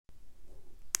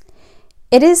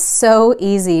It is so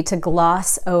easy to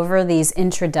gloss over these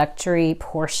introductory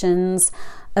portions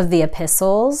of the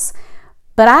epistles,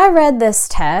 but I read this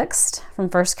text from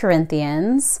 1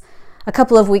 Corinthians a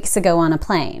couple of weeks ago on a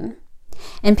plane.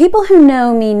 And people who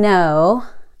know me know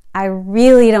I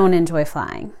really don't enjoy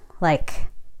flying. Like,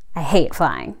 I hate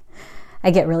flying.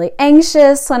 I get really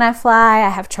anxious when I fly. I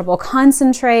have trouble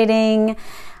concentrating.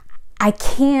 I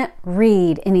can't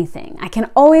read anything. I can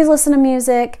always listen to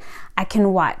music. I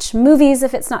can watch movies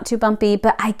if it's not too bumpy,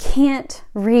 but I can't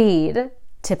read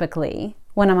typically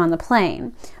when I'm on the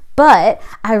plane. But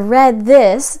I read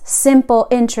this simple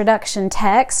introduction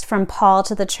text from Paul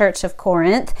to the church of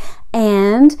Corinth,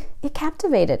 and it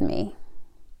captivated me.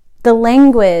 The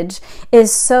language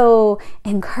is so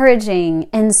encouraging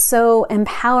and so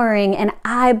empowering, and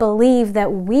I believe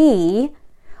that we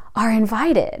are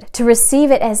invited to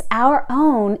receive it as our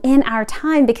own in our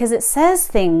time, because it says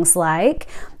things like,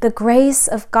 the grace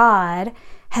of God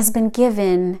has been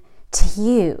given to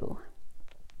you.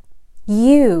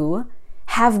 You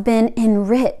have been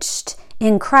enriched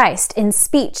in Christ, in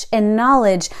speech and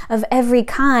knowledge of every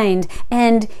kind,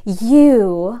 and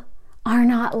you are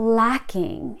not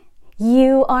lacking.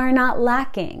 You are not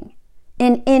lacking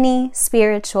in any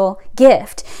spiritual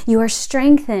gift. You are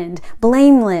strengthened,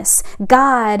 blameless.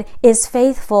 God is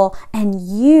faithful, and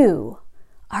you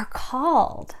are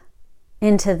called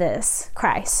into this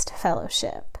Christ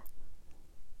fellowship.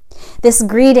 This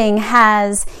greeting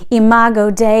has Imago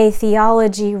Dei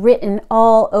theology written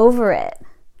all over it.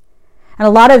 And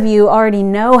a lot of you already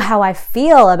know how I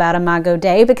feel about Imago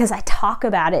Dei because I talk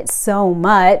about it so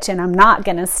much, and I'm not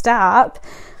going to stop.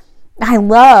 I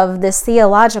love this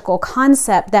theological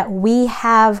concept that we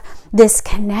have this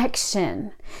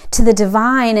connection to the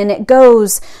divine, and it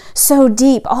goes so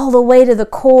deep all the way to the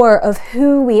core of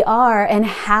who we are and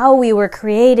how we were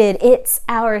created. It's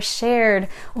our shared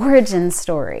origin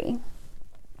story.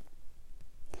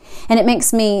 And it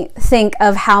makes me think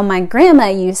of how my grandma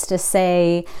used to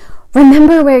say,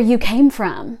 "Remember where you came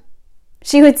from."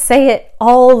 She would say it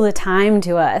all the time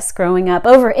to us growing up.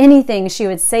 Over anything, she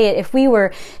would say it. If we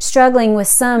were struggling with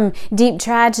some deep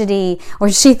tragedy, or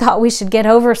she thought we should get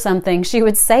over something, she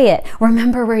would say it.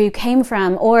 Remember where you came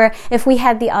from. Or if we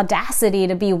had the audacity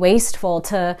to be wasteful,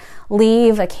 to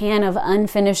leave a can of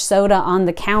unfinished soda on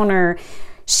the counter,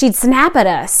 she'd snap at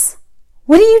us.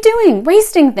 What are you doing?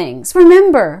 Wasting things.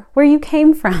 Remember where you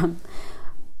came from.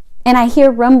 And I hear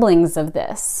rumblings of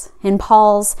this in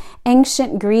Paul's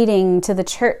ancient greeting to the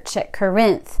church at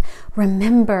Corinth.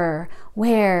 Remember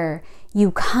where you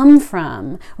come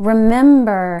from.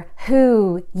 Remember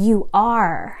who you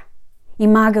are.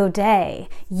 Imago Dei,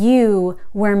 you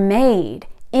were made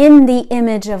in the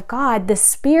image of God. The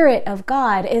Spirit of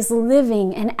God is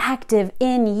living and active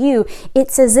in you.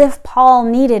 It's as if Paul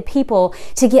needed people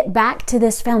to get back to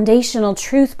this foundational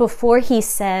truth before he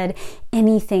said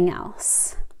anything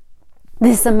else.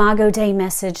 This Imago Dei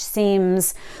message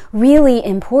seems really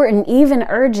important, even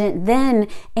urgent then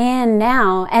and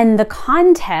now, and the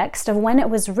context of when it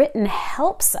was written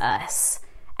helps us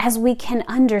as we can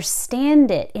understand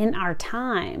it in our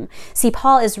time. See,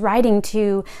 Paul is writing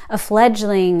to a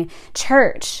fledgling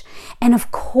church, and of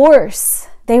course,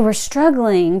 they were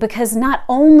struggling because not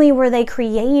only were they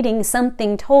creating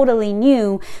something totally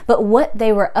new, but what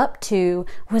they were up to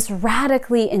was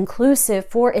radically inclusive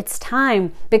for its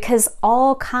time, because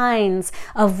all kinds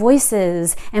of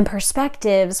voices and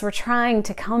perspectives were trying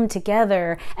to come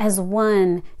together as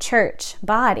one church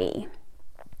body.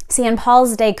 See, in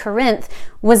Paul's day, Corinth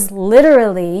was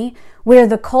literally where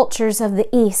the cultures of the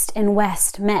East and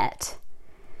West met.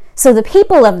 So the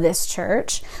people of this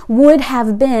church would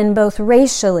have been both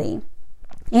racially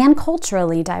and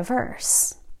culturally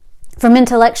diverse. From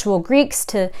intellectual Greeks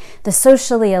to the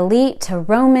socially elite to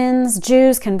Romans,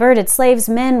 Jews, converted slaves,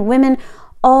 men, women,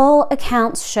 all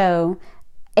accounts show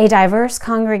a diverse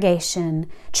congregation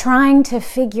trying to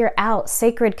figure out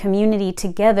sacred community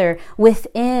together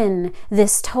within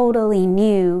this totally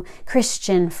new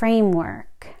Christian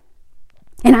framework.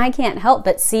 And I can't help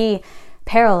but see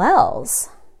parallels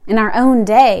in our own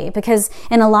day, because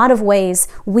in a lot of ways,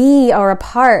 we are a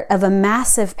part of a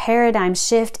massive paradigm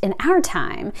shift in our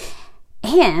time,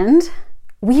 and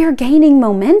we are gaining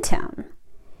momentum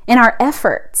in our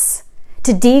efforts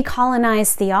to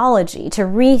decolonize theology, to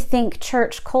rethink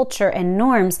church culture and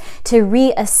norms, to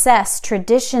reassess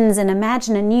traditions and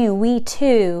imagine anew. We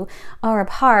too are a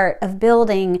part of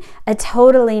building a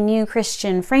totally new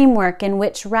Christian framework in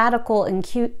which radical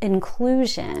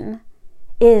inclusion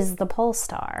is the pole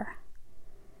star.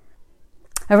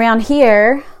 Around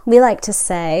here, we like to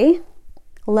say,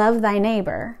 love thy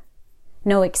neighbor,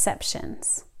 no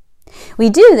exceptions. We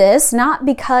do this not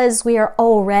because we are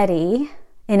already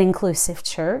an inclusive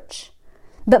church,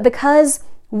 but because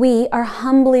we are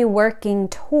humbly working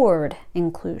toward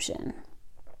inclusion.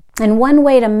 And one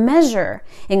way to measure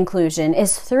inclusion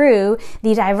is through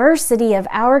the diversity of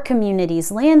our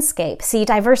community's landscape. See,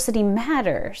 diversity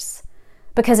matters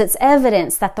because it's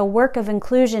evidence that the work of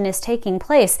inclusion is taking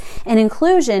place. And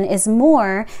inclusion is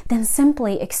more than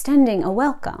simply extending a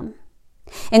welcome.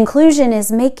 Inclusion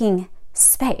is making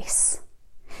space,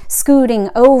 scooting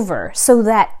over so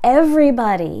that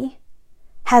everybody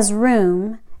has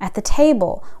room at the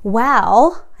table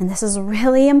while, and this is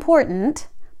really important,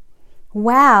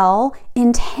 while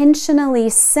intentionally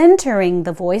centering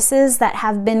the voices that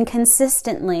have been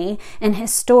consistently and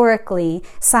historically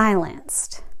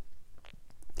silenced.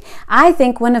 I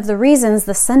think one of the reasons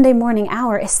the Sunday morning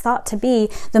hour is thought to be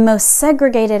the most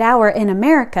segregated hour in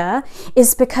America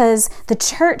is because the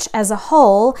church as a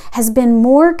whole has been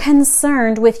more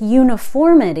concerned with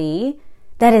uniformity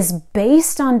that is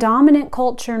based on dominant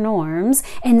culture norms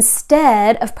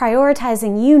instead of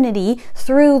prioritizing unity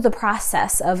through the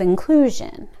process of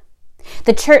inclusion.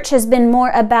 The church has been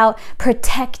more about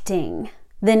protecting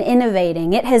than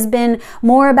innovating. It has been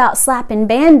more about slapping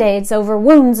band-aids over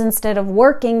wounds instead of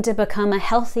working to become a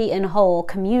healthy and whole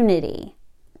community.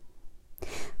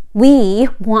 We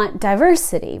want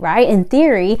diversity, right? In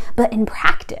theory, but in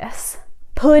practice,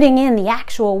 putting in the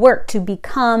actual work to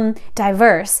become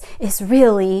diverse is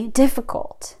really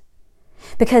difficult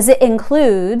because it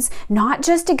includes not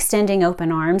just extending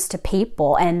open arms to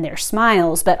people and their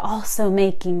smiles, but also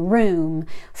making room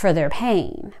for their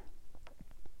pain.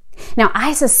 Now,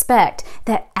 I suspect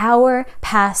that our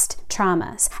past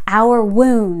traumas, our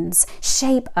wounds,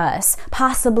 shape us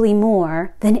possibly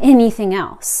more than anything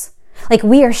else. Like,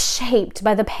 we are shaped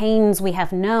by the pains we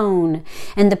have known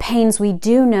and the pains we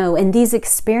do know, and these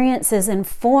experiences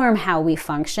inform how we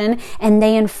function, and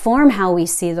they inform how we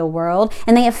see the world,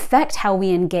 and they affect how we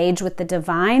engage with the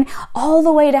divine, all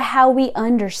the way to how we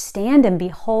understand and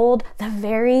behold the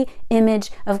very image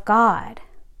of God.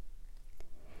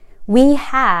 We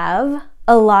have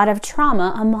a lot of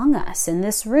trauma among us in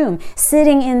this room,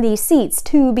 sitting in these seats,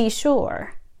 to be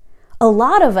sure. A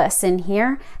lot of us in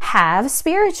here have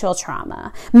spiritual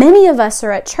trauma. Many of us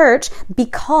are at church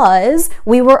because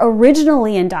we were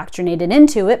originally indoctrinated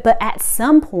into it, but at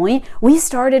some point we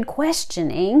started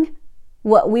questioning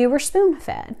what we were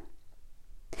spoon-fed.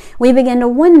 We began to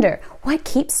wonder, what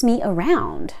keeps me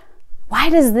around? Why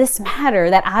does this matter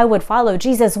that I would follow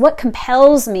Jesus? What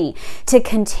compels me to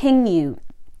continue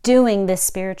doing this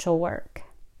spiritual work?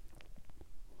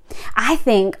 I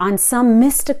think on some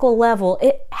mystical level,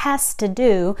 it has to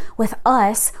do with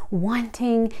us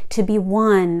wanting to be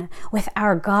one with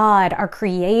our God, our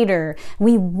Creator.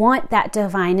 We want that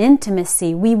divine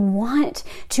intimacy. We want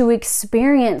to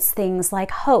experience things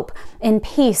like hope and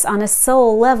peace on a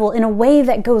soul level in a way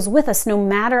that goes with us no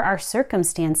matter our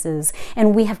circumstances.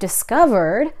 And we have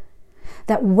discovered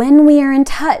that when we are in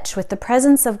touch with the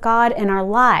presence of God in our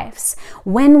lives,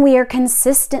 when we are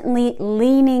consistently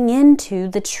leaning into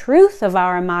the truth of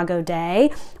our Imago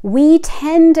Dei, we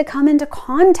tend to come into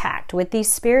contact with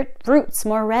these spirit fruits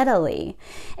more readily.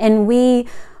 And we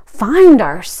find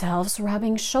ourselves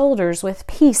rubbing shoulders with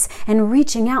peace and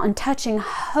reaching out and touching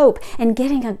hope and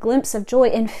getting a glimpse of joy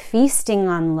and feasting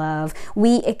on love.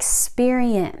 We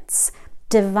experience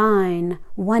divine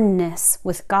oneness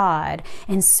with God.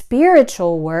 And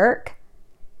spiritual work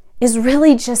is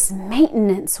really just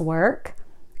maintenance work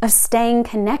of staying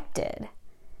connected.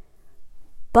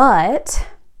 But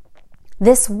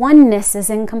this oneness is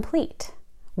incomplete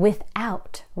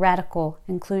without radical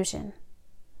inclusion.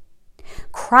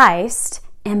 Christ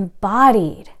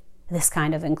embodied this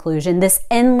kind of inclusion, this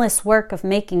endless work of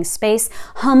making space,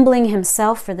 humbling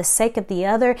himself for the sake of the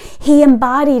other. He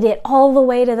embodied it all the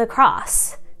way to the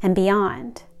cross and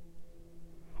beyond.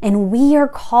 And we are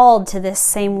called to this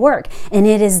same work, and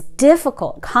it is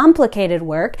difficult, complicated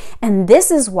work, and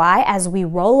this is why as we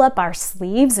roll up our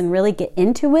sleeves and really get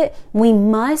into it, we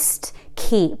must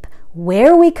keep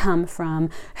where we come from,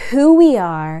 who we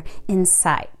are in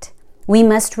sight. We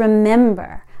must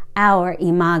remember our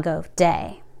Imago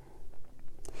Dei.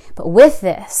 But with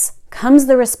this comes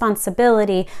the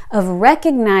responsibility of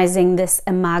recognizing this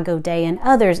Imago Dei in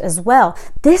others as well.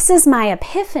 This is my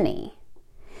epiphany.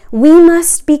 We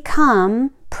must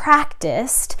become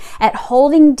practiced at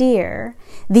holding dear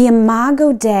the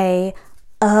Imago Dei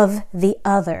of the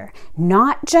other,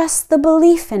 not just the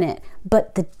belief in it,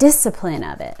 but the discipline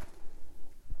of it.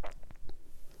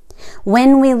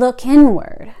 When we look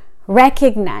inward,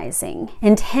 recognizing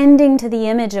and tending to the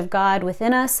image of God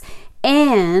within us,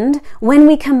 And when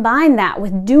we combine that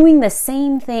with doing the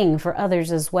same thing for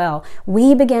others as well,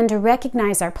 we begin to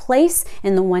recognize our place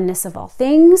in the oneness of all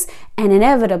things, and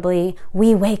inevitably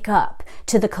we wake up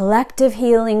to the collective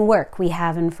healing work we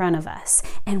have in front of us.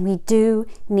 And we do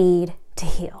need to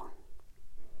heal.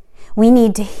 We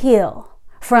need to heal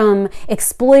from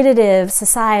exploitative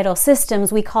societal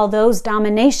systems. We call those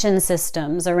domination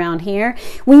systems around here.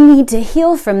 We need to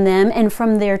heal from them and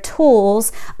from their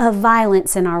tools of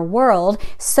violence in our world.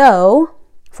 So,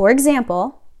 for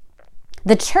example,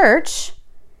 the church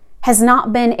has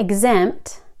not been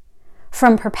exempt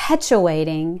from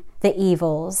perpetuating the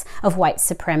evils of white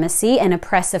supremacy and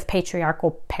oppressive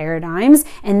patriarchal paradigms,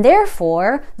 and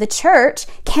therefore the church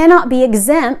cannot be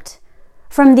exempt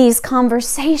from these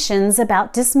conversations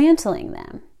about dismantling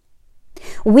them.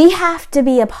 We have to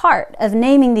be a part of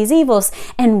naming these evils,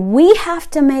 and we have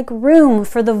to make room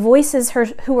for the voices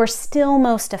who are still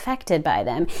most affected by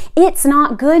them. It's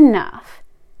not good enough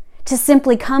to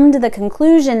simply come to the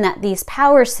conclusion that these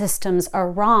power systems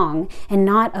are wrong and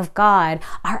not of God.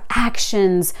 Our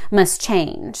actions must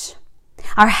change.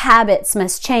 Our habits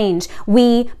must change.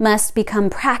 We must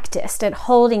become practiced at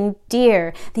holding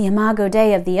dear the imago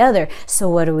Dei of the other. So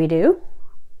what do?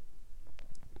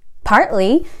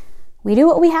 Partly, we do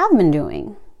what we have been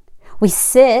doing. We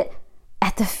sit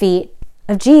at the feet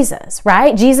of Jesus,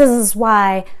 right? Jesus is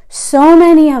why so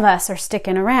many of us are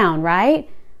sticking around, right?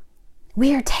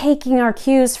 We are taking our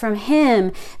cues from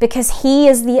him because he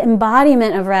is the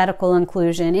embodiment of radical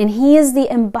inclusion, and he is the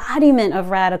embodiment of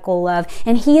radical love,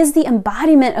 and he is the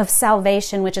embodiment of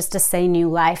salvation, which is to say new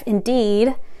life.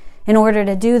 Indeed, in order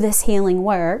to do this healing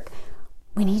work,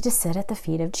 we need to sit at the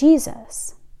feet of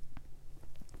Jesus.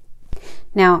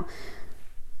 Now,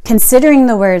 considering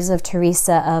the words of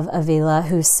Teresa of Avila,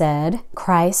 who said,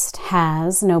 "Christ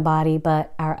has no body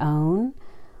but our own,"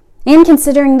 and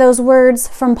considering those words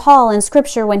from Paul in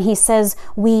Scripture when he says,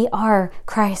 "We are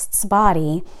Christ's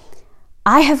body,"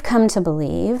 I have come to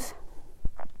believe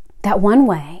that one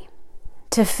way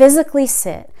to physically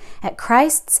sit at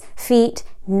Christ's feet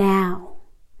now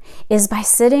is by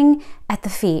sitting at the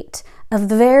feet of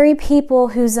the very people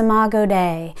whose imago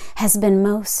Dei has been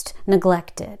most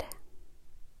neglected.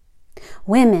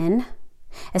 Women,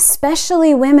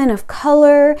 especially women of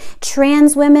color,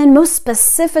 trans women, most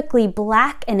specifically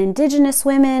Black and Indigenous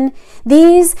women,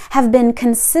 these have been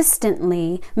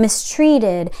consistently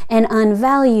mistreated and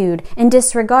unvalued and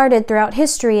disregarded throughout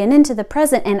history and into the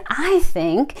present. And I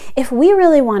think if we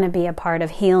really want to be a part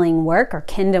of healing work or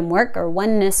kingdom work or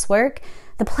oneness work,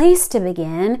 the place to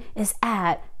begin is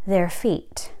at their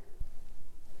feet.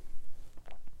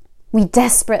 We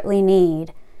desperately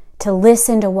need to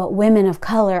listen to what women of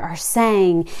color are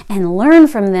saying and learn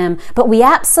from them, but we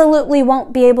absolutely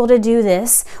won't be able to do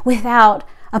this without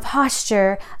a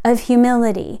posture of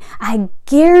humility. I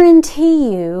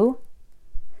guarantee you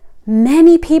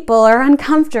many people are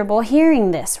uncomfortable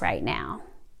hearing this right now,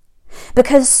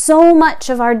 because so much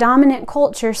of our dominant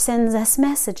culture sends us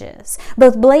messages,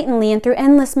 both blatantly and through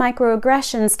endless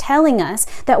microaggressions, telling us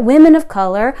that women of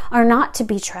color are not to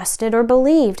be trusted or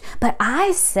believed. But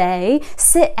I say,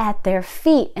 sit at their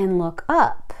feet and look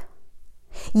up.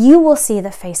 You will see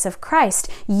the face of Christ.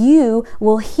 You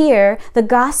will hear the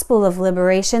gospel of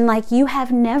liberation like you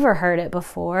have never heard it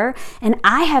before. And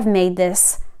I have made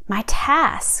this my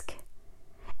task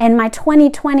and my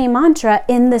 2020 mantra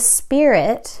in the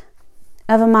spirit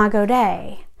of Imago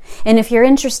Dei. And if you're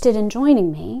interested in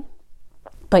joining me,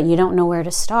 but you don't know where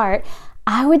to start,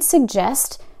 I would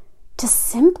suggest to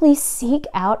simply seek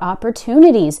out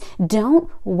opportunities. Don't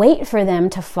wait for them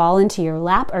to fall into your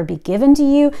lap or be given to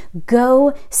you.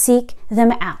 Go seek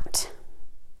them out.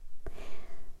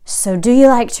 So, do you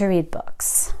like to read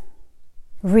books?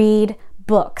 Read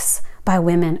books by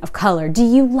women of color. Do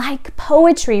you like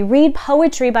poetry? Read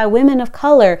poetry by women of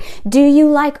color. Do you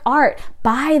like art?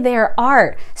 Buy their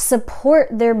art. Support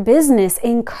their business.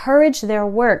 Encourage their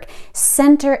work.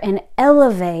 Center and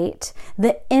elevate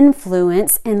the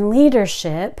influence and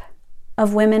leadership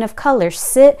of women of color.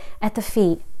 Sit at the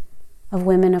feet of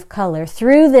women of color.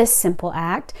 Through this simple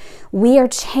act, we are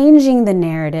changing the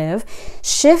narrative,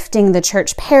 shifting the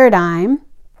church paradigm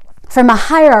from a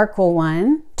hierarchical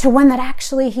one to one that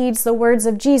actually heeds the words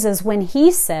of Jesus when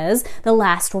he says the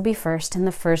last will be first and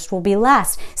the first will be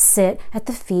last. Sit at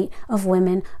the feet of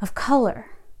women of color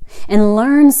and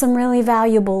learn some really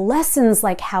valuable lessons,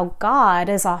 like how God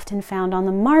is often found on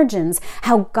the margins,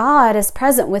 how God is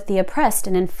present with the oppressed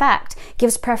and in fact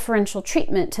gives preferential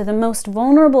treatment to the most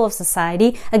vulnerable of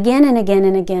society again and again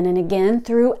and again and again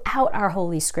throughout our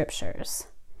holy scriptures.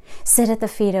 Sit at the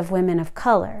feet of women of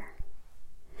color.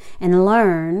 and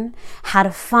learn how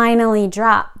to finally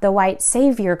drop the white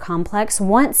savior complex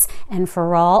once and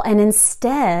for all, and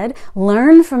instead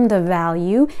learn from the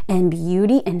value and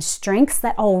beauty and strengths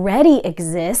that already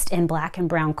exist in Black and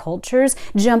brown cultures,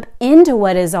 jump into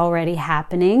what is already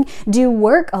happening, do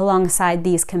work alongside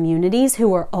these communities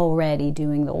who are already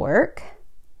doing the work.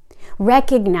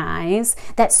 Recognize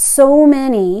that so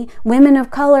many women of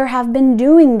color have been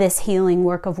doing this healing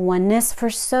work of oneness for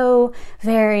so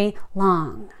very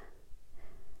long.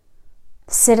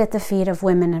 Sit at the feet of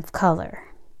women of color,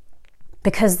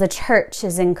 because the church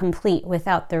is incomplete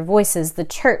without their voices. The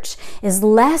church is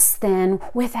less than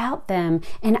without them.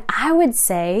 And I would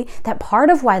say that part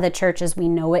of why the church as we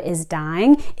know it is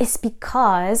dying is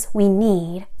because we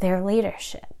need their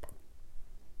leadership.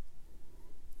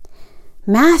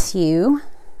 Matthew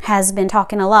has been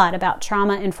talking a lot about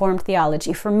trauma-informed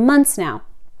theology for months now.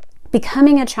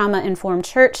 Becoming a trauma-informed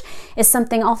church is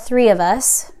something all three of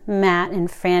us, Matt and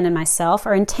Fran and myself,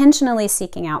 are intentionally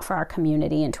seeking out for our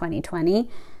community in 2020.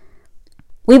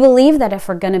 We believe that if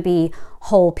we're going to be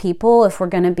whole people, if we're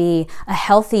going to be a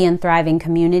healthy and thriving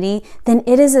community, then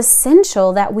it is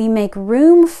essential that we make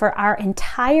room for our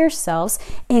entire selves,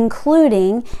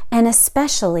 including and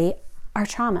especially our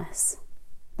traumas.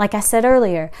 Like I said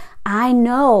earlier, I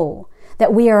know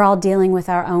that we are all dealing with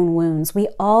our own wounds. We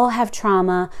all have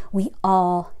trauma. We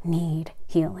all need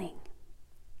healing.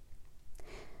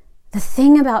 The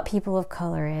thing about people of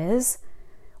color is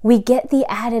we get the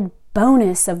added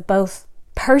bonus of both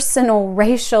personal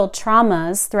racial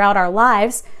traumas throughout our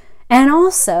lives and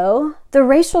also the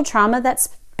racial trauma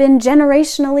that's been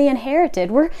generationally inherited.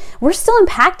 We're still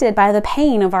impacted by the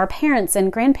pain of our parents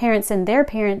and grandparents and their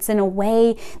parents in a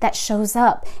way that shows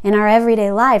up in our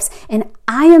everyday lives. And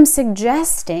I am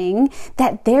suggesting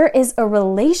that there is a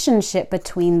relationship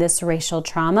between this racial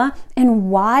trauma and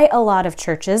why a lot of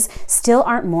churches still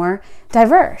aren't more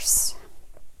diverse.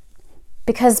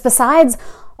 Because besides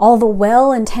all the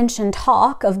well-intentioned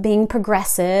talk of being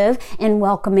progressive and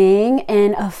welcoming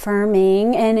and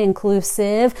affirming and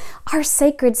inclusive, our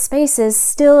sacred spaces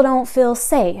still don't feel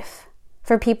safe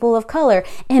for people of color.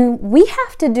 And we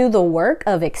have to do the work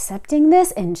of accepting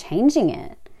this and changing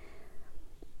it.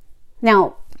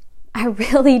 Now, I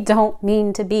really don't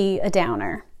mean to be a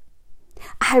downer.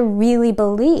 I really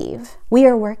believe we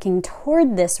are working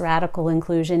toward this radical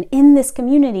inclusion in this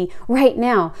community right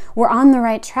now. We're on the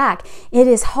right track. It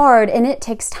is hard and it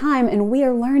takes time, and we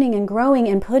are learning and growing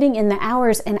and putting in the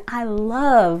hours, and I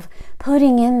love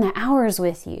putting in the hours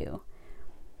with you.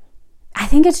 I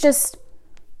think it's just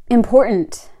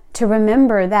important to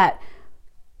remember that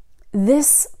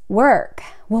this work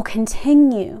will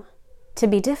continue to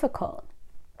be difficult.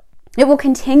 It will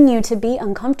continue to be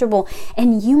uncomfortable,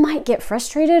 and you might get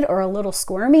frustrated or a little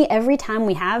squirmy every time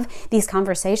we have these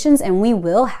conversations, and we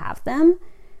will have them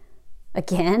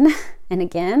again and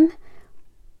again.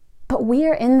 But we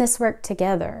are in this work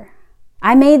together.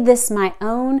 I made this my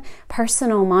own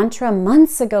personal mantra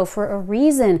months ago for a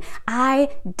reason.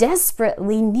 I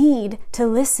desperately need to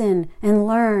listen and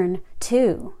learn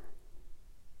too.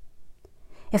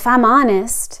 If I'm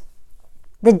honest,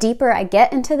 the deeper I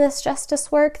get into this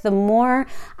justice work, the more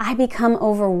I become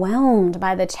overwhelmed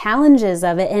by the challenges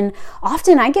of it. And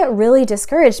often I get really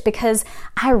discouraged because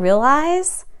I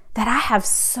realize that I have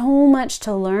so much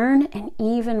to learn and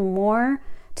even more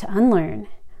to unlearn.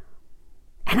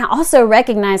 And I also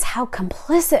recognize how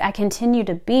complicit I continue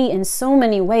to be in so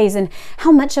many ways, and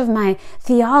how much of my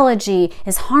theology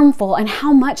is harmful, and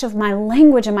how much of my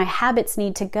language and my habits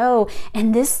need to go.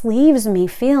 And this leaves me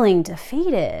feeling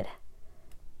defeated.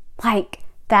 Like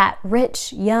that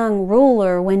rich young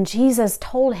ruler when Jesus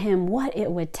told him what it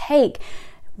would take,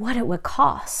 what it would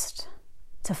cost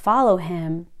to follow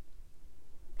him.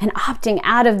 And opting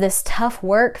out of this tough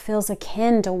work feels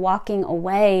akin to walking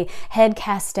away, head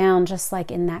cast down, just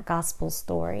like in that gospel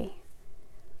story.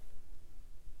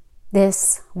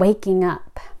 This waking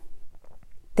up,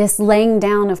 this laying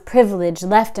down of privilege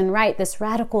left and right, this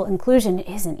radical inclusion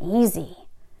isn't easy.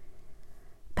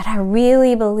 But I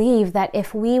really believe that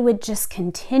if we would just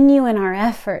continue in our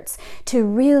efforts to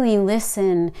really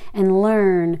listen and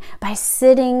learn by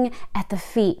sitting at the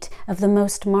feet of the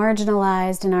most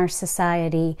marginalized in our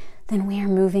society, then we are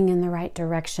moving in the right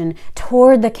direction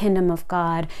toward the kingdom of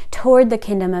God, toward the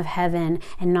kingdom of heaven,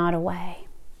 and not away.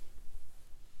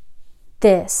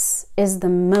 This is the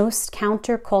most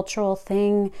countercultural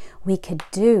thing we could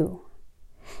do.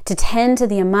 To tend to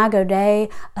the imago Dei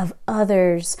of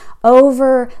others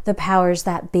over the powers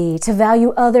that be, to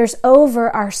value others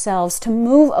over ourselves, to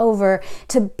move over,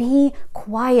 to be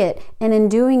quiet, and in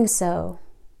doing so,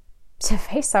 to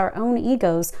face our own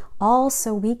egos all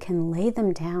so we can lay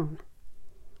them down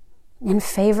in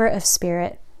favor of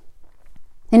spirit,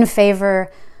 in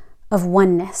favor of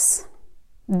oneness.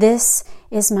 This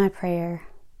is my prayer.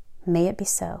 May it be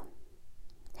so.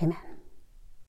 Amen.